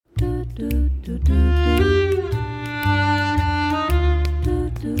Enhance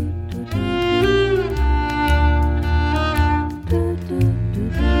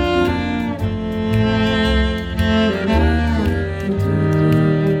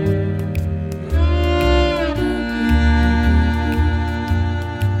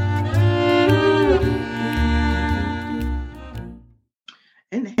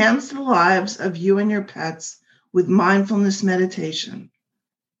the lives of you and your pets with mindfulness meditation.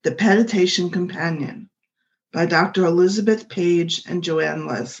 The Peditation Companion by Dr. Elizabeth Page and Joanne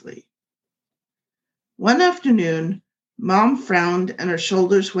Leslie. One afternoon, Mom frowned and her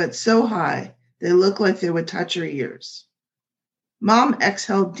shoulders went so high they looked like they would touch her ears. Mom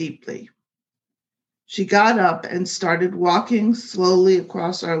exhaled deeply. She got up and started walking slowly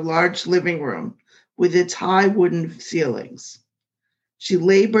across our large living room with its high wooden ceilings. She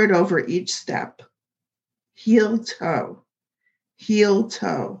labored over each step. Heel toe, heel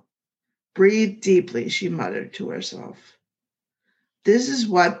toe. Breathe deeply, she muttered to herself. This is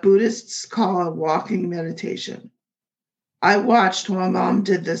what Buddhists call a walking meditation. I watched while Mom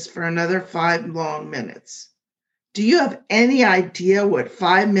did this for another 5 long minutes. Do you have any idea what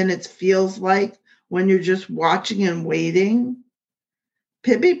 5 minutes feels like when you're just watching and waiting?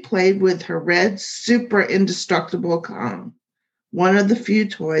 Pippi played with her red, super indestructible Kong, one of the few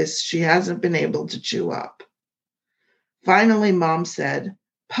toys she hasn't been able to chew up. Finally, Mom said,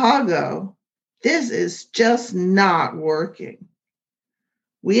 Pago, this is just not working.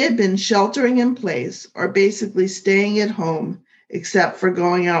 We had been sheltering in place, or basically staying at home, except for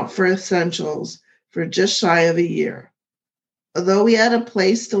going out for essentials, for just shy of a year. Although we had a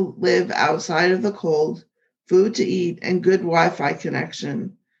place to live outside of the cold, food to eat, and good Wi-Fi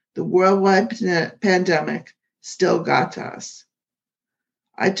connection, the worldwide pandemic still got to us.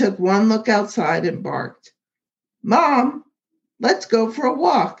 I took one look outside and barked, Mom, let's go for a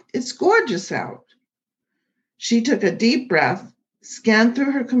walk. It's gorgeous out. She took a deep breath, scanned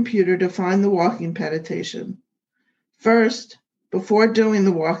through her computer to find the walking meditation. First, before doing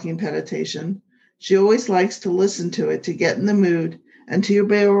the walking meditation, she always likes to listen to it to get in the mood and to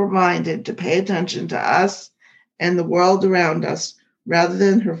be reminded to pay attention to us and the world around us rather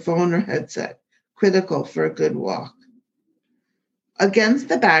than her phone or headset, critical for a good walk. Against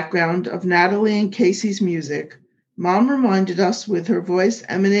the background of Natalie and Casey's music, Mom reminded us with her voice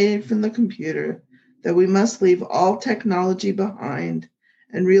emanating from the computer that we must leave all technology behind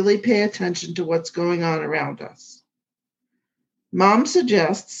and really pay attention to what's going on around us. Mom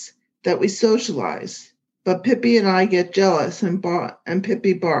suggests that we socialize, but Pippi and I get jealous and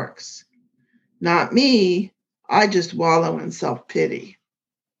Pippi barks. Not me, I just wallow in self-pity.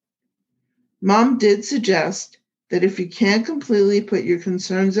 Mom did suggest that if you can't completely put your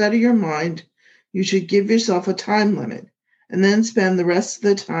concerns out of your mind, you should give yourself a time limit and then spend the rest of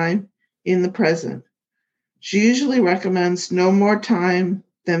the time in the present. She usually recommends no more time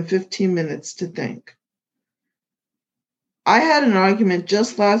than 15 minutes to think. I had an argument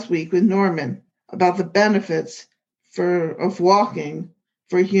just last week with Norman about the benefits of walking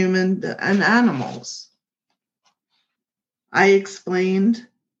for humans and animals. I explained,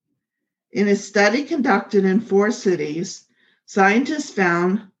 in a study conducted in 4 cities, scientists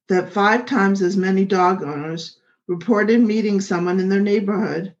found that 5 times as many dog owners reported meeting someone in their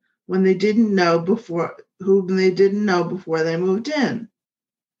neighborhood whom they didn't know before they moved in,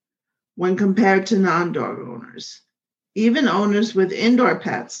 when compared to non-dog owners. Even owners with indoor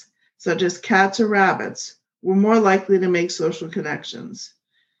pets, such as cats or rabbits, were more likely to make social connections.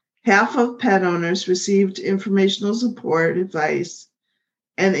 Half of pet owners received informational support, advice,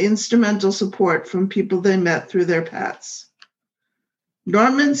 and instrumental support from people they met through their pets.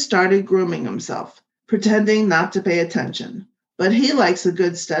 Norman started grooming himself, pretending not to pay attention, but he likes a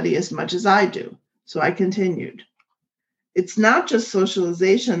good study as much as I do, so I continued. It's not just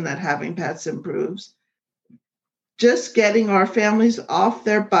socialization that having pets improves. Just getting our families off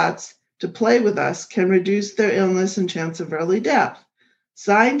their butts to play with us can reduce their illness and chance of early death.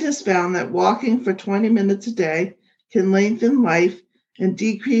 Scientists found that walking for 20 minutes a day can lengthen life and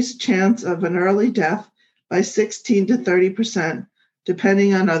decrease chance of an early death by 16 to 30%,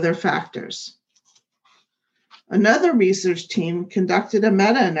 depending on other factors. Another research team conducted a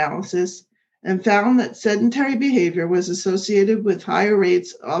meta-analysis and found that sedentary behavior was associated with higher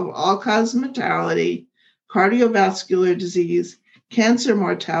rates of all-cause mortality, cardiovascular disease, cancer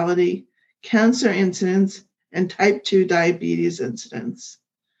mortality, cancer incidence, and type 2 diabetes incidence.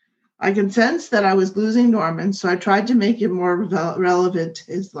 I can sense that I was losing Norman, so I tried to make it more relevant to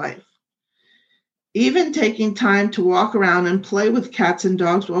his life. Even taking time to walk around and play with cats and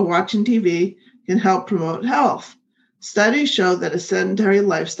dogs while watching TV can help promote health. Studies show that a sedentary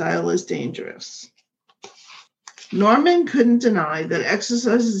lifestyle is dangerous. Norman couldn't deny that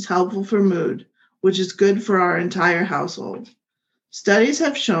exercise is helpful for mood, which is good for our entire household. Studies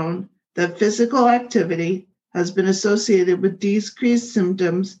have shown that physical activity has been associated with decreased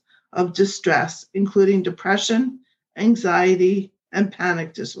symptoms of distress, including depression, anxiety, and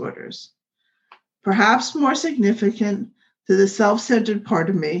panic disorders. Perhaps more significant to the self-centered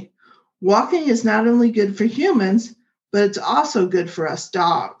part of me, walking is not only good for humans, but it's also good for us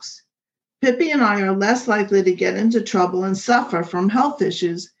dogs. Pippi and I are less likely to get into trouble and suffer from health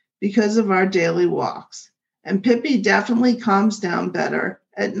issues because of our daily walks. And Pippi definitely calms down better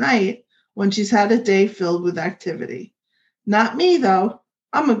at night when she's had a day filled with activity. Not me, though.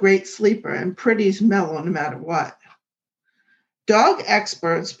 I'm a great sleeper and pretty mellow no matter what. Dog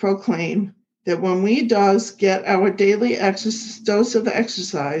experts proclaim that when we dogs get our daily dose of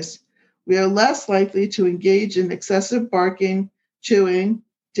exercise, we are less likely to engage in excessive barking, chewing,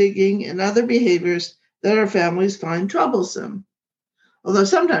 digging, and other behaviors that our families find troublesome. Although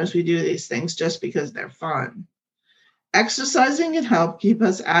sometimes we do these things just because they're fun. Exercising can help keep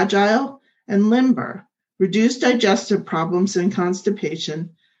us agile and limber, reduce digestive problems and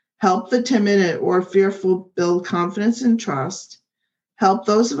constipation, help the timid or fearful build confidence and trust, help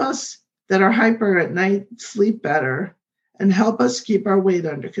those of us that are hyper at night sleep better, and help us keep our weight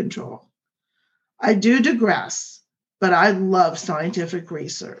under control. I do digress, but I love scientific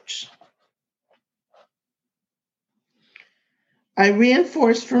research. I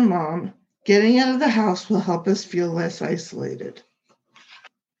reinforced for Mom, getting out of the house will help us feel less isolated.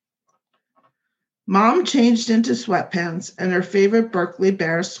 Mom changed into sweatpants and her favorite Berkeley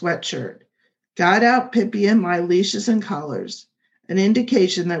Bears sweatshirt, got out Pippi and my leashes and collars, an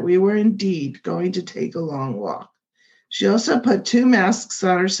indication that we were indeed going to take a long walk. She also put 2 masks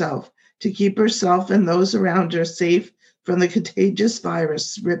on herself to keep herself and those around her safe from the contagious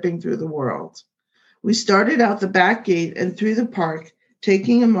virus ripping through the world. We started out the back gate and through the park,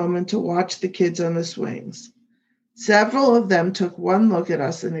 taking a moment to watch the kids on the swings. Several of them took one look at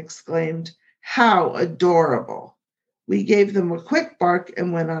us and exclaimed, "How adorable." We gave them a quick bark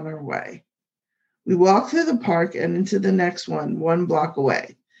and went on our way. We walked through the park and into the next one block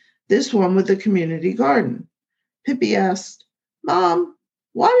away, this one with a community garden. Pippi asked, "Mom,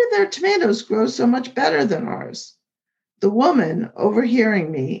 why do their tomatoes grow so much better than ours?" The woman,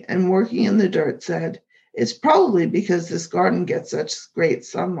 overhearing me and working in the dirt, said, "It's probably because this garden gets such great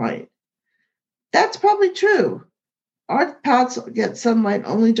sunlight." That's probably true. Our pots get sunlight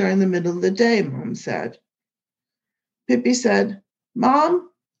only during the middle of the day, Mom said. Pippi said, "Mom,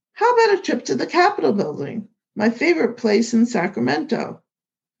 how about a trip to the Capitol building, my favorite place in Sacramento?"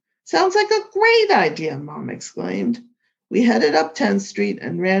 "Sounds like a great idea," Mom exclaimed. We headed up 10th Street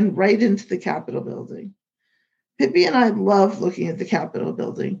and ran right into the Capitol building. Pippi and I loved looking at the Capitol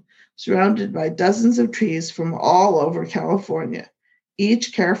building, surrounded by dozens of trees from all over California,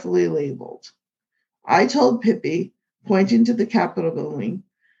 each carefully labeled. I told Pippi, pointing to the Capitol building,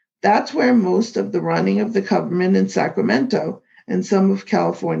 that's where most of the running of the government in Sacramento and some of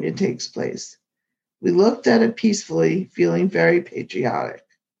California takes place. We looked at it peacefully, feeling very patriotic.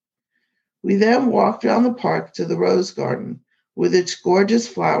 We then walked around the park to the Rose Garden with its gorgeous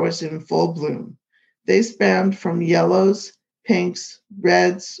flowers in full bloom. They spanned from yellows, pinks,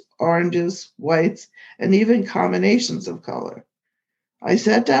 reds, oranges, whites, and even combinations of color. I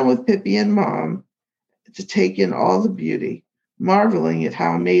sat down with Pippi and Mom to take in all the beauty, marveling at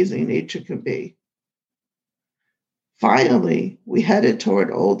how amazing nature can be. Finally, we headed toward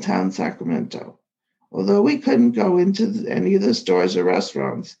Old Town Sacramento. Although we couldn't go into any of the stores or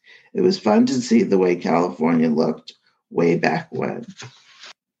restaurants, it was fun to see the way California looked way back when.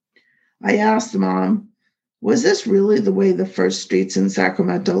 I asked Mom, was this really the way the first streets in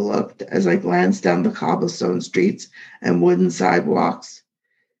Sacramento looked as I glanced down the cobblestone streets and wooden sidewalks?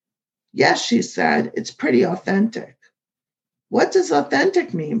 Yes, she said, it's pretty authentic. What does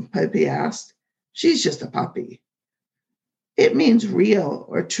authentic mean? Pippi asked. She's just a puppy. It means real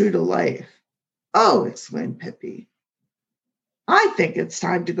or true to life. Oh, exclaimed Pippi. I think it's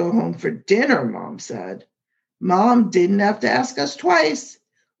time to go home for dinner, Mom said. Mom didn't have to ask us twice.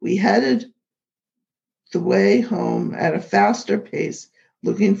 We headed the way home at a faster pace,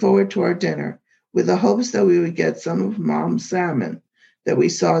 looking forward to our dinner, with the hopes that we would get some of Mom's salmon that we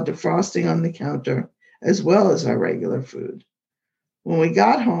saw defrosting on the counter, as well as our regular food. When we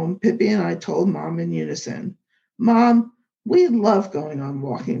got home, Pippi and I told Mom in unison, Mom, we love going on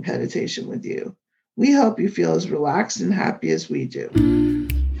walking meditation with you. We hope you feel as relaxed and happy as we do.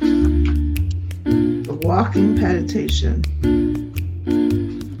 The walking meditation.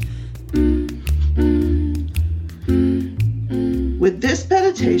 With this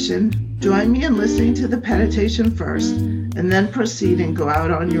meditation, join me in listening to the meditation first, and then proceed and go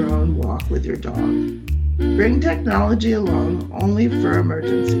out on your own walk with your dog. Bring technology along only for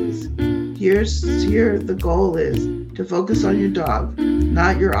emergencies. Here the goal is to focus on your dog,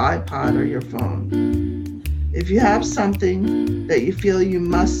 not your iPod or your phone. If you have something that you feel you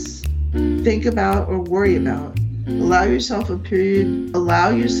must think about or worry about, allow yourself a period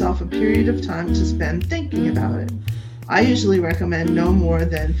of time to spend thinking about it. I usually recommend no more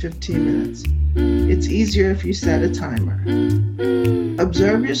than 15 minutes. It's easier if you set a timer.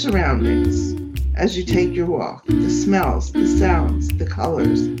 Observe your surroundings as you take your walk. The smells, the sounds, the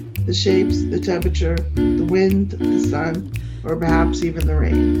colors, the shapes, the temperature, the wind, the sun, or perhaps even the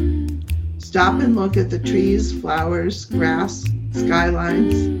rain. Stop and look at the trees, flowers, grass,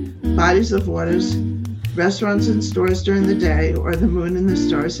 skylines, bodies of waters, restaurants and stores during the day, or the moon and the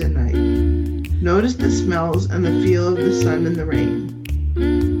stars at night. Notice the smells and the feel of the sun and the rain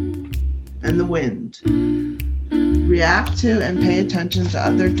and the wind. React to and pay attention to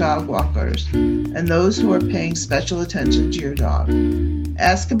other dog walkers and those who are paying special attention to your dog.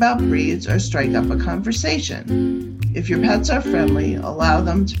 Ask about breeds or strike up a conversation. If your pets are friendly, allow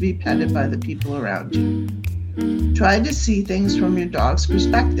them to be petted by the people around you. Try to see things from your dog's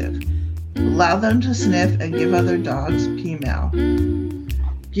perspective. Allow them to sniff and give other dogs pee-meow.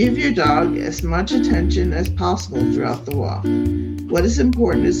 Give your dog as much attention as possible throughout the walk. What is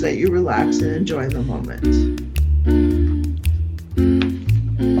important is that you relax and enjoy the moment.